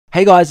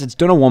Hey guys, it's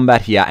Donna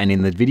Wombat here, and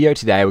in the video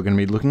today we're going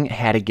to be looking at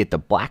how to get the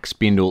Black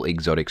Spindle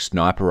exotic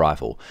sniper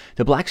rifle.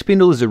 The Black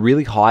Spindle is a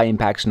really high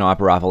impact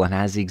sniper rifle and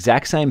has the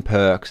exact same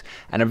perks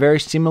and a very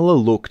similar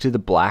look to the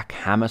Black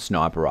Hammer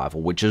sniper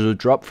rifle, which is a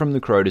drop from the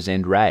Crota's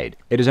End raid.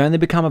 It has only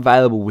become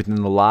available within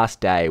the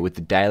last day, with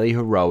the daily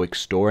heroic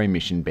story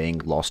mission being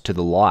Lost to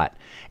the Light.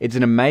 It's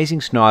an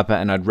amazing sniper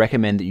and I'd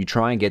recommend that you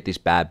try and get this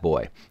bad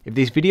boy. If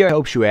this video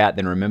helps you out,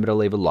 then remember to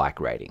leave a like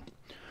rating.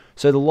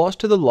 So the Lost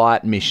to the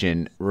Light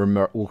mission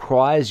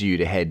requires you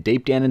to head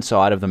deep down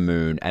inside of the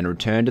moon and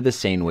return to the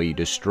scene where you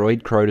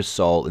destroyed Crota's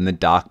soul in the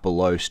Dark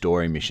Below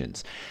story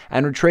missions,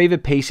 and retrieve a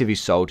piece of his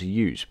soul to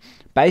use.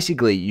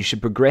 Basically, you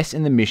should progress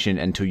in the mission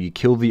until you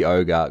kill the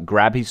ogre,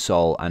 grab his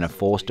soul, and are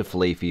forced to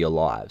flee for your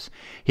lives.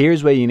 Here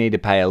is where you need to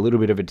pay a little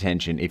bit of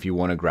attention if you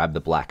want to grab the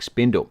Black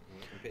Spindle.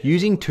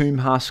 Using tomb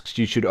husks,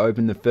 you should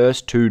open the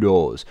first two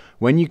doors.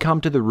 When you come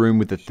to the room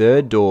with the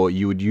third door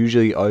you would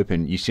usually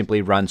open, you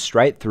simply run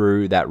straight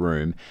through that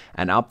room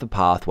and up the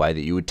pathway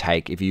that you would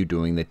take if you're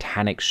doing the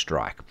taniks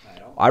strike.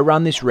 I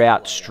run this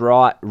route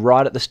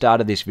right at the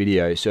start of this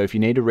video, so if you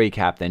need a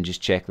recap then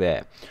just check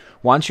there.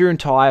 Once your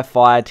entire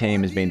fire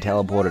team has been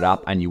teleported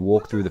up and you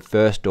walk through the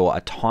first door,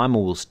 a timer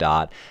will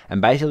start,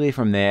 and basically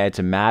from there it's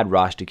a mad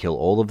rush to kill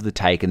all of the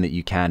taken that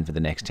you can for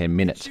the next 10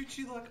 minutes.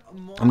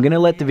 I'm going to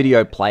let the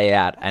video play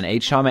out, and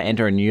each time I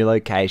enter a new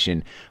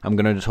location, I'm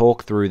going to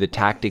talk through the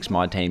tactics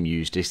my team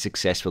used to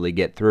successfully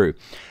get through.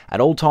 At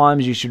all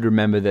times, you should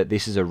remember that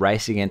this is a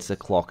race against the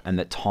clock and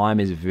that time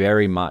is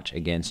very much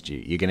against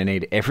you. You're going to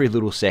need every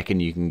little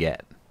second you can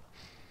get.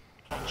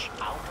 Watch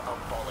out of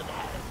fallen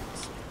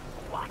hands.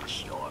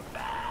 Watch your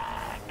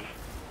back.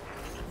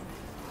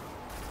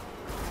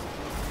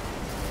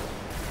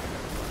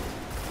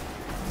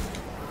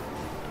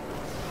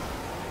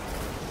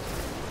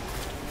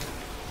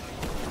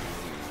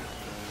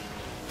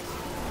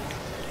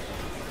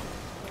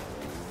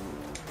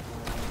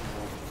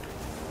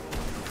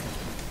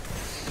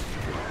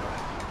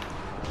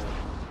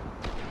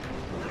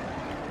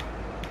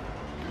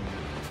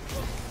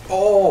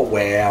 Oh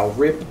wow,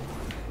 rip.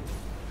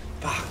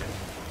 Fuck.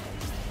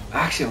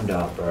 Axiom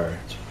dart, bro.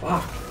 It's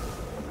fucked.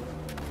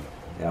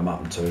 Yeah, I'm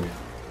up in two.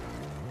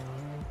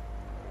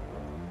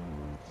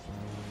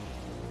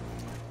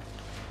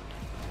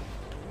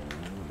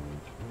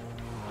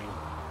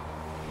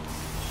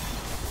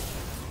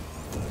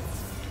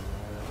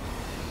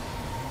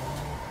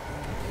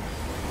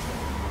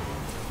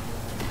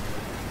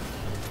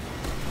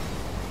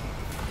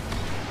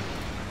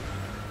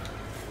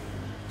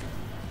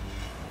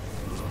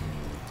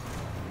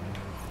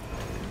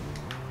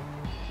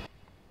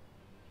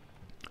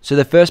 So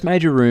the first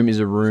major room is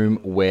a room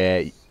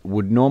where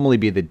would normally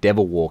be the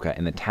Devil Walker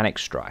in the Taniks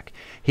strike.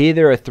 Here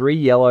there are 3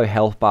 yellow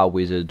health bar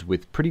wizards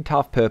with pretty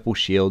tough purple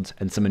shields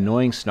and some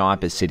annoying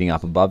snipers sitting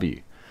up above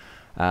you.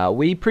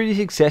 We pretty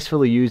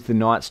successfully used the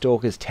Night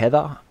Stalker's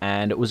tether,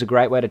 and it was a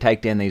great way to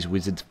take down these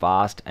wizards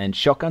fast, and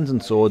shotguns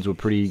and swords were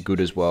pretty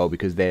good as well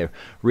because they're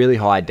really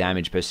high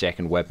damage per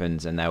second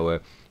weapons, and they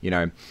were,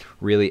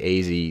 really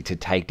easy to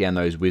take down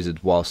those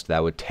wizards whilst they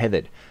were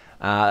tethered.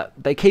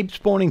 They keep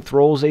spawning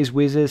thralls, these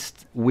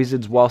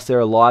wizards whilst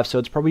they're alive, so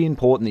it's probably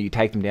important that you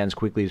take them down as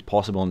quickly as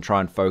possible and try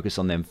and focus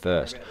on them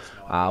first.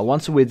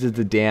 Once the wizards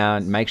are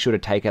down, make sure to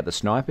take out the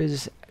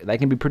snipers. They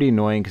can be pretty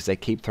annoying because they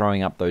keep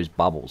throwing up those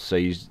bubbles,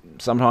 so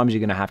sometimes you're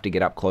going to have to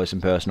get up close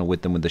and personal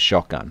with them with the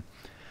shotgun.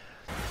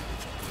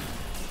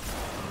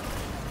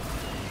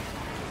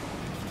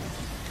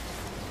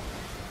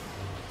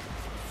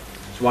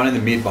 There's one in the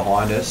mid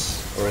behind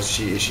us, or is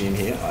she in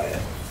here? Oh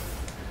yeah.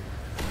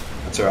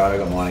 That's alright, I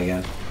got mine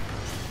again.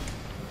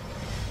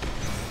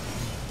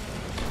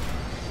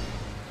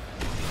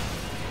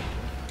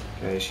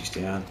 Okay, she's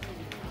down.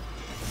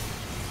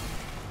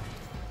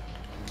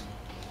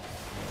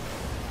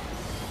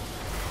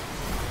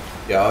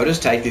 Yeah, I'll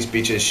just take this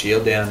bitch's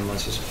shield down and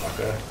let's just fuck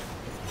her.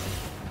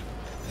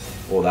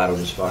 Or that'll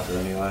just fuck her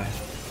anyway.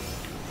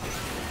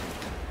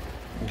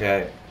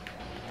 Okay.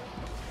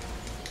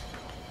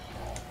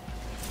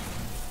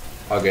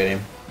 I'll get him.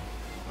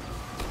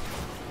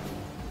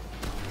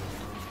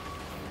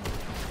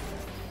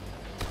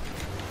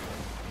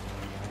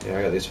 Yeah,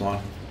 I got this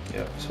one.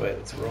 Yep, sweet,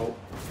 let's roll.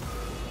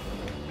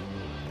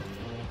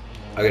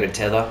 I got a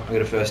tether. I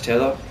got a first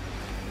tether.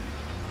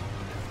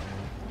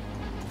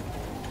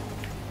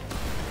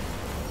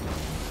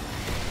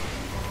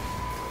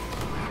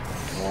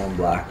 Oh, I'm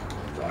black.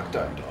 Fuck,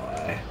 don't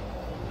die.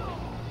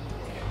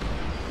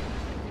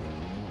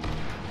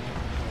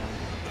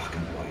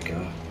 Fucking wake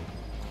up.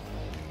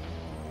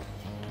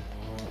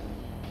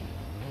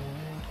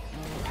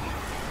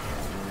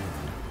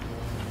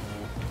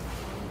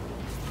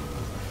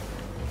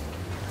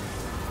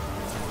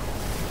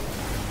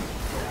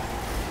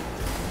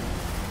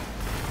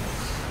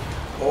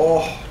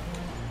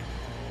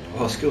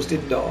 Oh, skills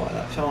did die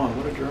that time.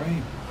 What a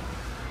dream.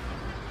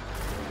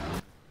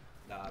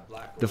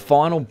 The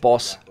final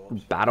boss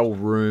battle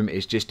room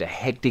is just a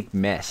hectic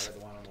mess.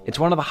 It's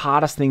one of the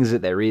hardest things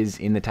that there is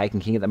in the Taken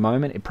King at the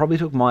moment. It probably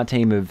took my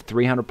team of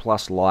 300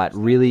 plus light,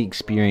 really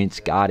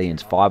experienced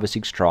Guardians 5 or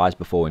 6 tries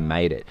before we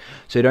made it.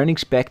 So don't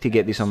expect to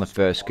get this on the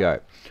first go.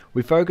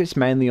 We focused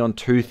mainly on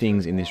 2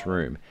 things in this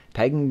room: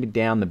 taking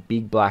down the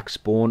big black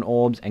spawn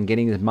orbs and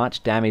getting as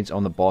much damage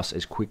on the boss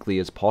as quickly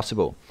as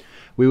possible.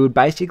 We would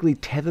basically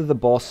tether the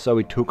boss so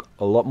we took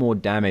a lot more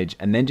damage,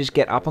 and then just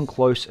get up and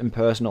close and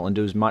personal and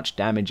do as much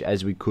damage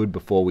as we could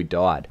before we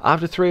died.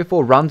 After 3 or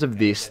 4 runs of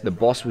this, the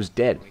boss was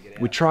dead.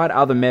 We tried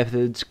other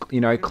methods,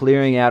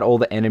 clearing out all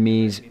the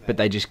enemies, but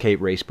they just keep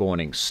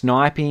respawning.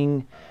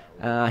 Sniping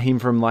him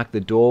from like the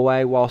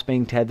doorway whilst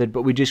being tethered,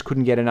 but we just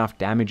couldn't get enough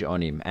damage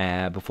on him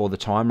before the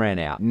time ran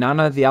out. None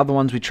of the other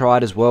ones we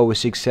tried as well were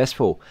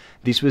successful.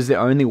 This was the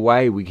only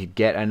way we could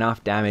get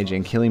enough damage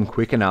and kill him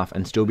quick enough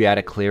and still be able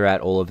to clear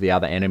out all of the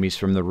other enemies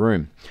from the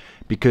room.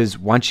 Because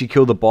once you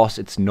kill the boss,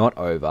 it's not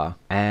over,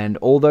 and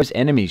all those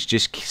enemies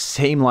just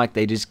seem like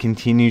they just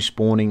continue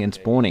spawning and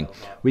spawning.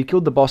 We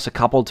killed the boss a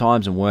couple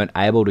times and weren't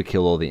able to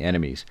kill all the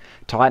enemies.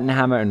 Titan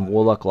Hammer and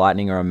Warlock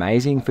Lightning are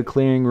amazing for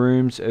clearing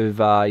rooms of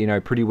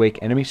pretty weak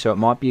enemies, so it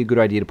might be a good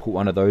idea to put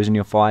one of those in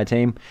your fire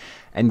team.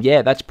 And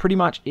yeah, that's pretty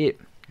much it.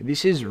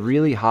 This is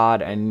really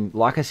hard, and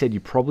like I said, you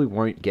probably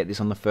won't get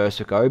this on the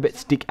first go, but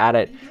stick at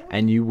it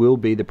and you will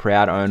be the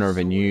proud owner of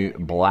a new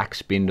Black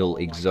Spindle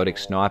exotic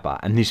sniper.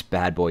 And this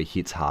bad boy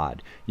hits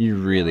hard. You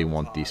really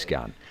want this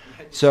gun.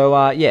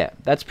 So yeah,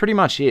 that's pretty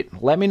much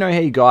it. Let me know how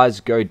you guys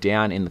go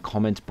down in the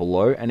comments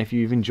below, and if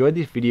you've enjoyed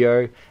this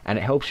video and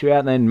it helps you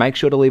out, then make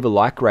sure to leave a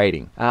like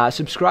rating.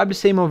 Subscribe to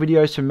see more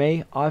videos from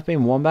me. I've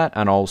been Wombat,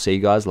 and I'll see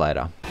you guys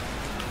later.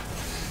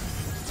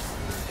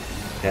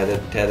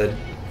 Tethered.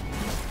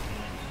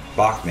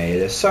 Fuck me,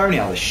 there's so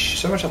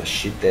much other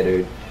shit there,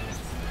 dude.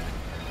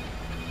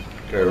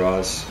 Go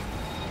Rise.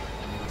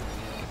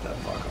 That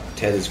fuck on.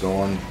 Tether's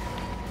gone.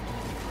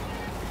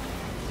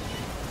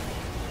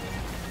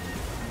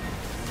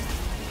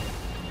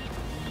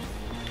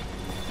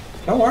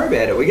 Don't worry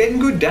about it, we're getting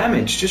good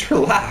damage, just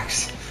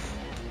relax.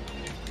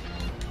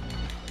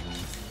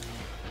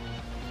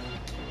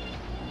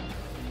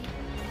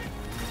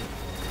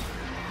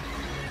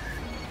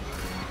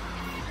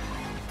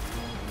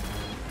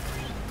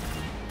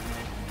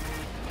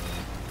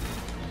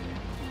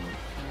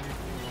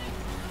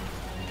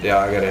 Yeah,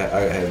 I got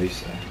heavy,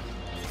 so.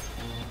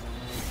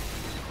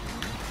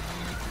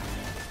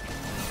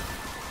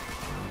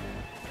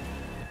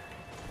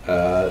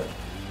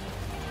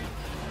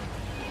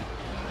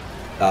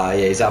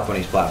 Yeah, he's up on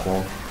his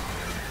platform.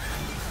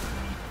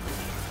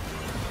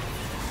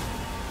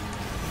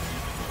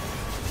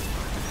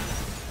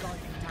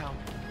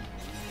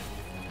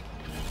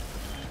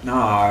 No,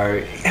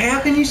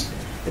 how can you?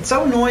 It's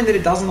so annoying that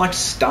it doesn't like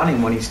stun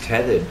him when he's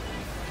tethered.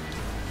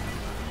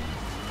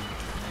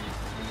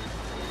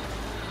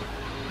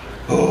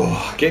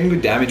 Oh, getting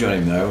good damage on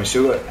him though. We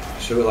still got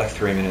like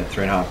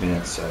 3.5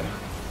 minutes, so.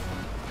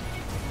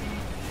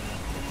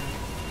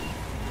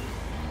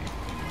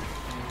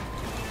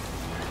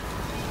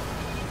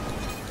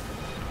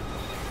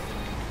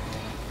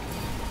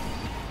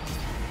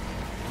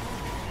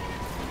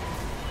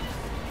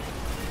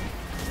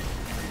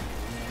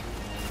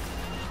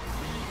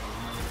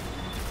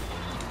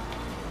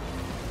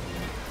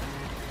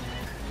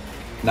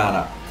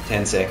 No,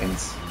 10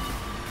 seconds.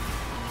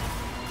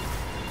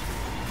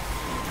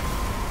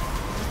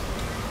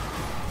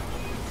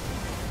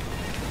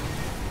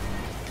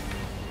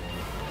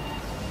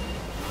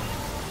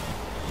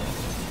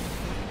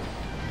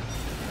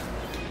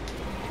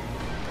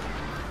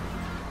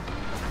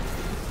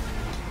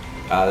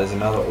 There's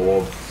another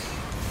orb.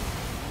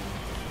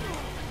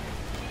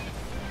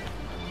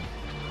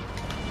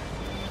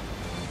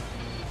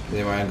 Has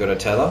anyone got a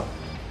tether?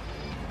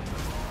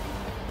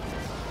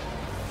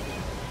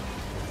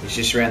 He's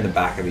just around the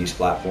back of his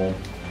platform.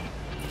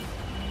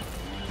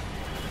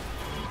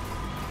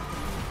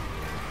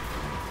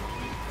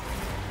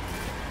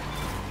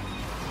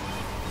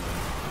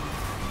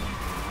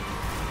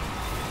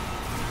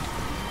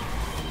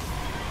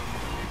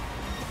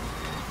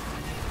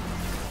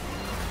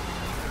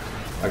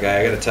 Okay,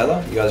 I got a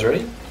tether. You guys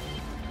ready?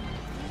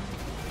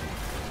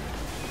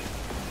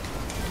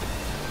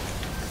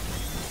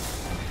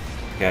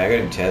 Okay, I got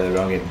him tethered,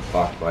 but I'm getting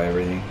fucked by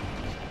everything.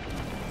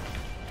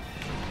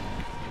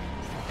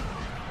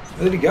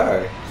 Where did he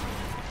go?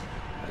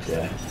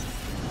 Yeah.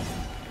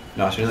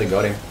 Nice, we nearly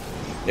got him.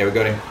 Yeah, we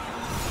got him.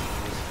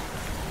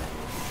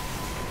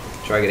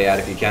 Try to get out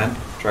if you can.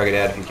 Try to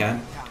get out if you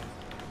can.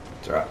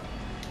 It's alright.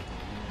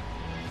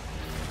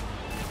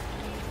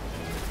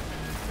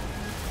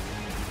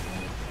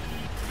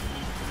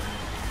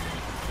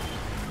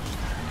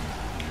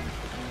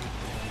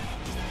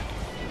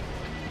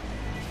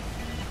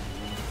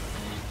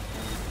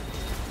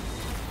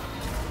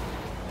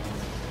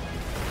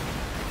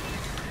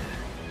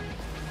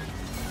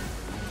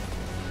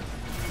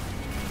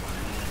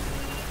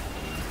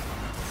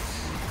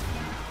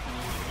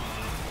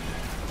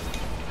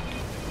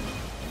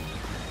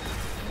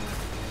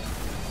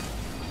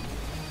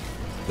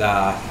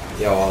 Nah,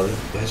 yeah, well,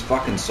 those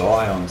fucking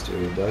scions,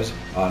 dude. Those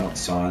are not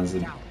scions.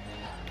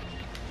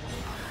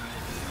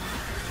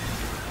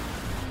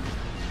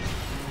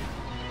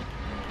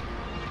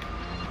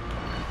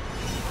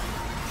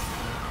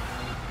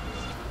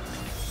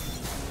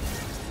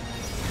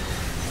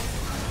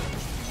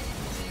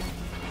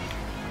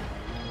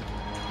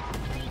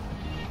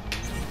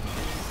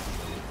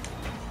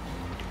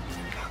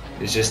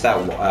 It's just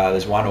that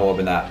there's one orb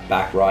in that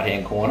back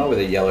right-hand corner with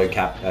a yellow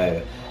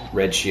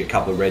red shield,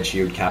 couple of red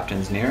shield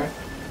captains near it.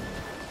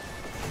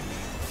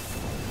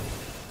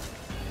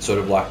 Sort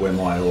of like where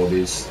my orb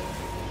is.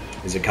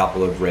 There's a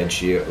couple of red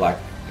shield, like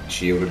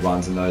shielded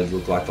ones, and those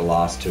look like the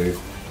last two.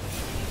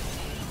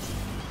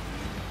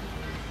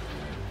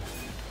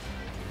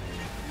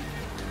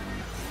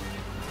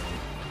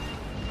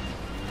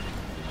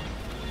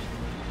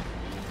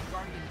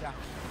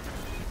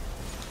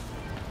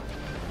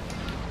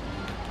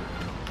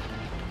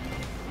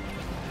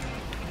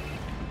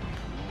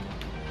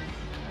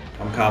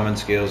 I'm coming,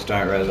 skills,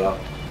 don't res up.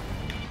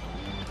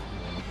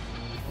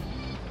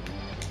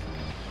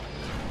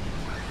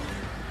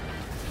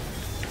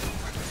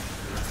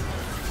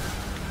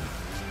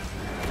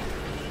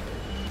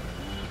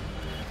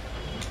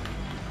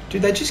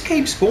 Dude, they just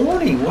keep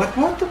spawning. What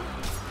the?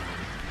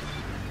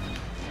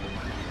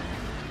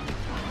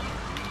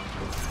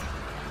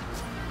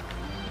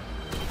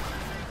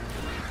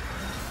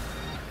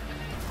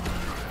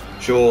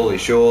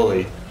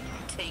 Surely.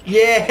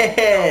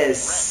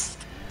 Yes!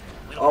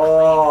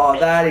 Oh,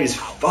 that is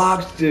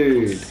fucked,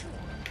 dude.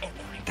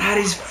 That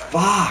is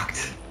fucked.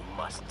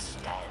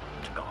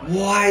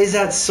 Why is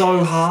that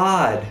so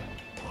hard?